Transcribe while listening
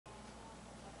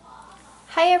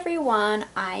Hi everyone,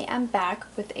 I am back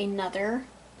with another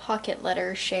pocket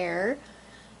letter share.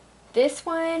 This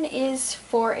one is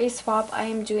for a swap I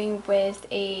am doing with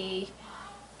a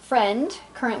friend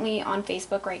currently on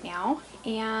Facebook right now,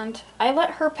 and I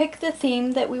let her pick the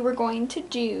theme that we were going to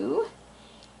do,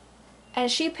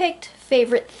 and she picked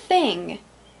favorite thing.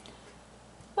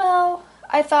 Well,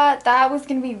 I thought that was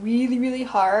going to be really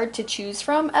hard to choose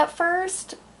from at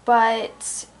first,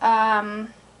 but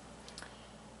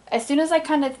as soon as I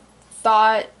kind of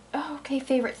thought, oh, okay,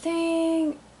 favorite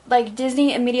thing, like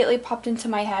Disney immediately popped into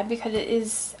my head because it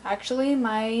is actually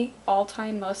my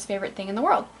all-time most favorite thing in the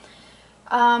world.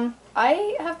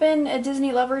 I have been a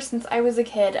Disney lover since I was a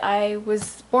kid. I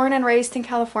was born and raised in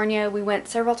California. We went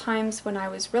several times when I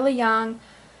was really young.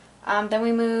 Then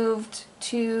we moved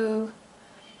to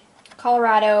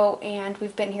Colorado and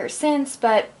we've been here since,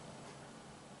 but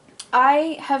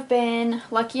I have been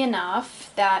lucky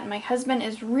enough that my husband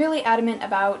is really adamant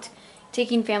about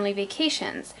taking family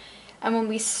vacations. And when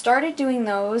we started doing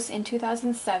those in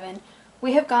 2007,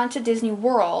 we have gone to Disney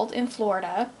World in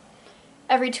Florida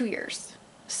every 2 years.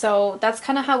 So that's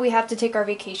kind of how we have to take our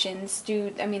vacations.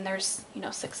 There's,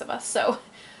 6 of us. So,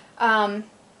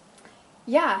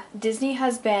 yeah, Disney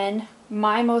has been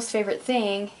my most favorite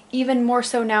thing, even more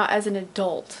so now as an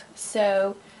adult.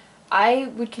 So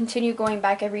I would continue going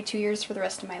back every 2 years for the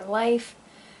rest of my life.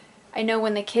 I know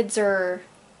when the kids are,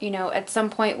 at some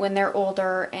point when they're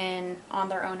older and on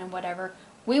their own and whatever,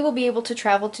 we will be able to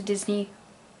travel to Disney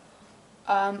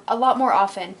a lot more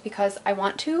often because I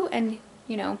want to, and,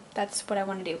 that's what I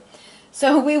want to do.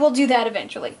 So we will do that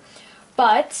eventually.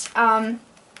 But,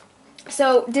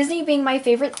 so Disney being my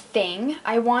favorite thing,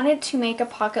 I wanted to make a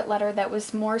pocket letter that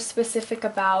was more specific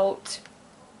about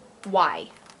why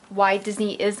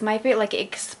Disney is my favorite, like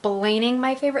explaining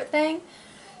my favorite thing.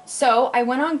 So I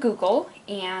went on Google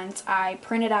and I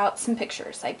printed out some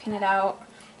pictures. I printed out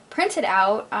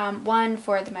one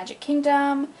for the Magic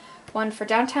Kingdom, one for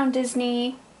Downtown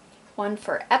Disney, one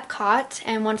for Epcot,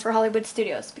 and one for Hollywood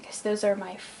Studios, because those are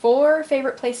my 4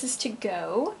 favorite places to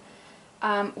go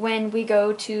when we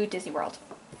go to Disney World.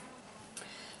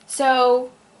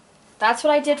 So that's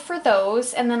what I did for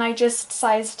those, and then I just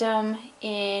sized them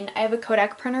I have a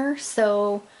Kodak printer,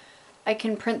 so I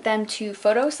can print them to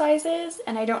photo sizes,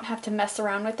 and I don't have to mess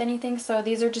around with anything, so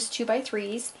these are just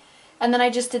 2x3s. And then I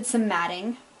just did some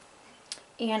matting,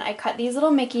 and I cut these little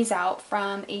Mickeys out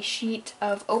from a sheet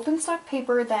of open stock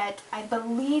paper that I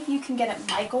believe you can get at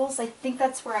Michael's. I think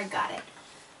that's where I got it.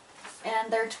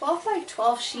 And they're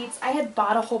 12x12 sheets. I had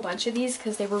bought a whole bunch of these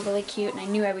because they were really cute and I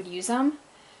knew I would use them.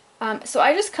 So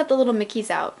I just cut the little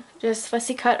Mickeys out, just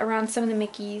fussy cut around some of the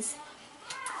Mickeys,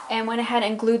 and went ahead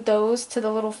and glued those to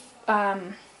the little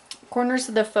corners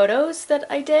of the photos that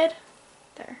I did.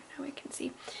 There, now we can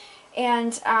see.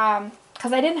 And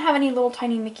because I didn't have any little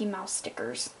tiny Mickey Mouse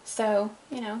stickers, so,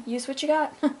 use what you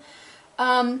got.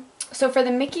 So for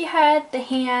the Mickey head, the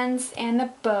hands, and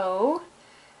the bow,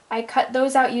 I cut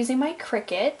those out using my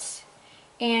Cricut.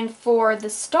 And for the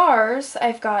stars,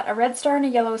 I've got a red star and a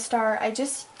yellow star. I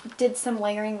just did some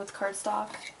layering with cardstock,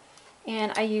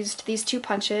 and I used these 2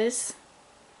 punches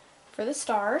for the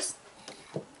stars.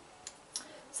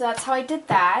 So that's how I did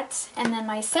that. And then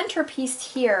my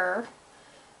centerpiece here,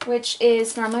 which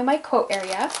is normally my quote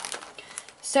area.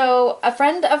 So a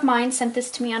friend of mine sent this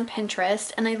to me on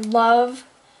Pinterest, and I love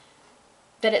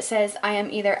that it says I am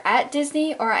either at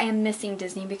Disney or I am missing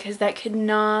Disney, because that could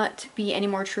not be any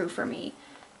more true for me.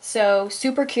 So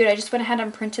super cute. I just went ahead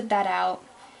and printed that out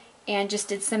and just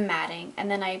did some matting.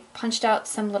 And then I punched out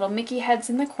some little Mickey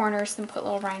heads in the corners and put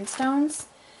little rhinestones.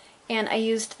 And I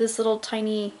used this little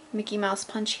tiny Mickey Mouse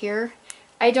punch here.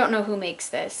 I don't know who makes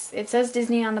this. It says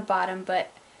Disney on the bottom, but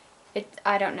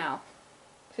I don't know.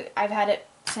 I've had it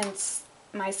since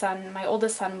my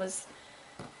oldest son was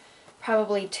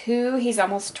probably 2. He's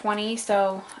almost 20,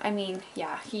 so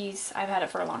yeah, I've had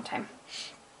it for a long time.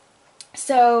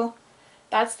 So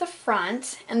that's the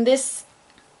front, and this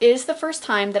is the first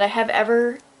time that I have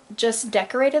ever just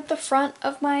decorated the front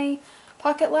of my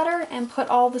pocket letter and put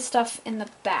all the stuff in the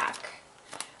back.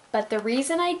 But the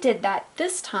reason I did that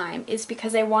this time is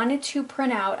because I wanted to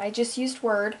print out, I just used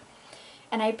Word,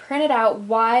 and I printed out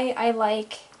why I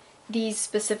like these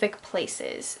specific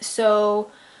places. So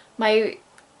my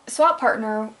swap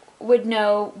partner would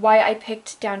know why I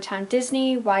picked Downtown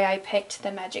Disney, why I picked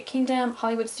the Magic Kingdom,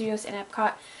 Hollywood Studios, and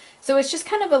Epcot. So it's just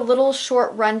kind of a little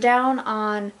short rundown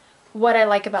on what I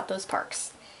like about those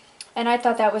parks. And I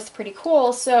thought that was pretty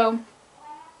cool, so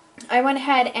I went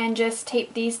ahead and just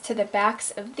taped these to the backs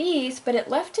of these, but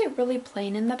it left it really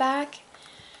plain in the back,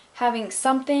 having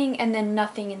something and then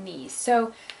nothing in these.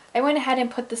 So I went ahead and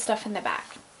put the stuff in the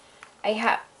back. I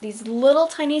have these little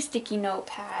tiny sticky note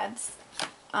pads.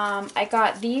 I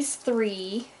got these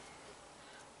 3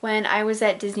 when I was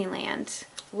at Disneyland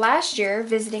last year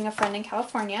visiting a friend in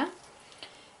California,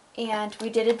 and we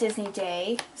did a Disney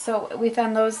day. So we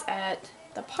found those at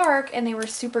the park and they were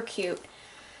super cute.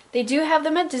 They do have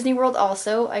them at Disney World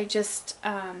also. I just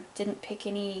didn't pick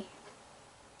any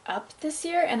up this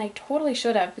year, and I totally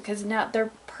should have, because now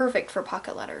they're perfect for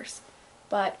pocket letters.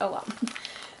 But oh well.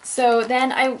 So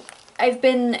then I've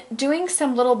been doing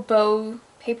some little bow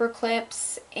paper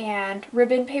clips and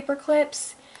ribbon paper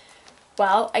clips.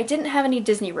 Well, I didn't have any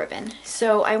Disney ribbon,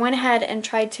 so I went ahead and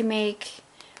tried to make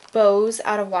bows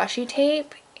out of washi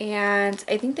tape, and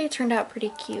I think they turned out pretty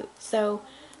cute. So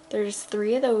there's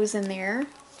 3 of those in there.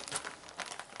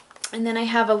 And then I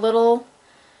have a little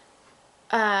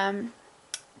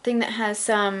thing that has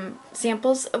some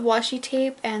samples of washi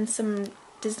tape and some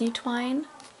Disney twine.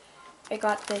 I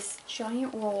got this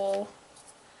giant roll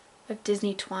of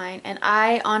Disney twine, and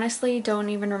I honestly don't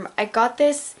even remember. I got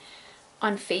this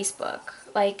on Facebook.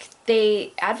 Like,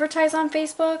 they advertise on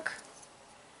Facebook,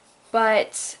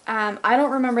 but I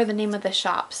don't remember the name of the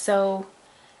shop, so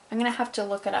I'm gonna have to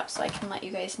look it up so I can let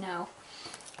you guys know.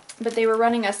 But they were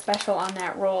running a special on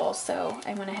that roll, so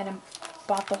I went ahead and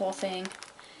bought the whole thing.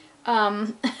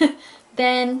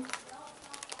 Then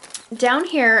down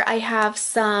here I have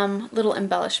some little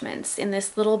embellishments in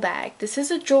this little bag. This is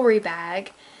a jewelry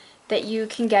bag that you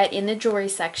can get in the jewelry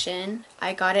section.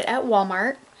 I got it at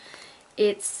Walmart.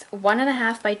 It's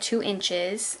 1.5 by 2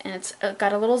 inches, and it's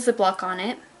got a little Ziploc on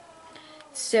it.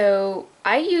 So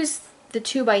I used the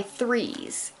 2 by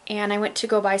 3s, and I went to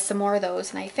go buy some more of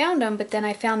those, and I found them, but then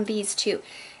I found these too.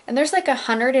 And there's like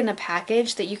 100 in a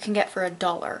package that you can get for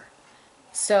 $1.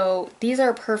 So these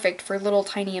are perfect for little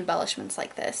tiny embellishments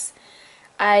like this.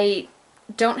 I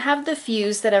don't have the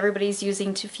fuse that everybody's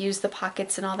using to fuse the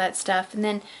pockets and all that stuff. And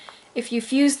then if you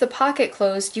fuse the pocket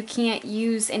closed, you can't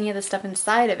use any of the stuff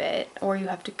inside of it, or you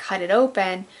have to cut it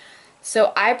open.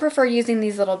 So I prefer using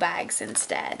these little bags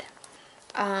instead.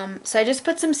 So I just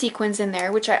put some sequins in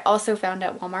there, which I also found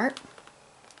at Walmart,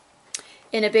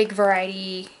 in a big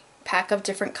variety pack of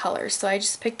different colors. So I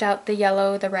just picked out the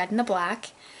yellow, the red, and the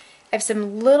black. I have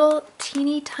some little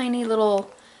teeny tiny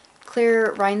little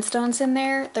clear rhinestones in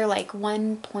there. They're like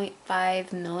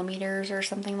 1.5 millimeters or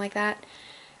something like that.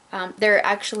 They're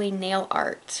actually nail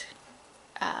art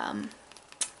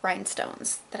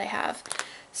rhinestones that I have.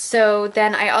 So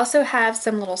then I also have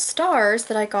some little stars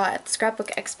that I got at the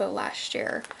Scrapbook Expo last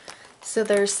year. So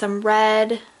there's some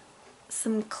red,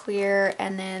 some clear,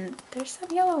 and then there's some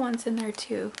yellow ones in there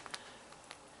too.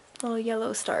 Little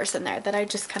yellow stars in there that I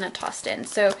just kind of tossed in.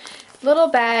 So little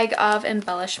bag of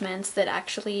embellishments that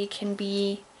actually can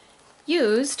be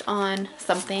used on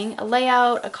something, a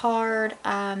layout, a card,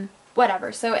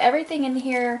 whatever. So everything in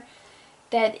here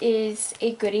that is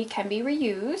a goodie can be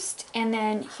reused. And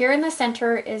then here in the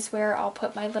center is where I'll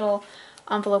put my little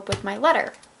envelope with my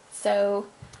letter. So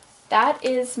that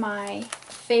is my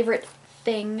favorite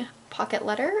thing pocket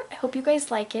letter. I hope you guys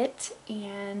like it,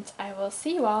 and I will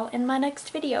see you all in my next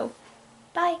video.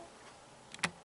 Bye!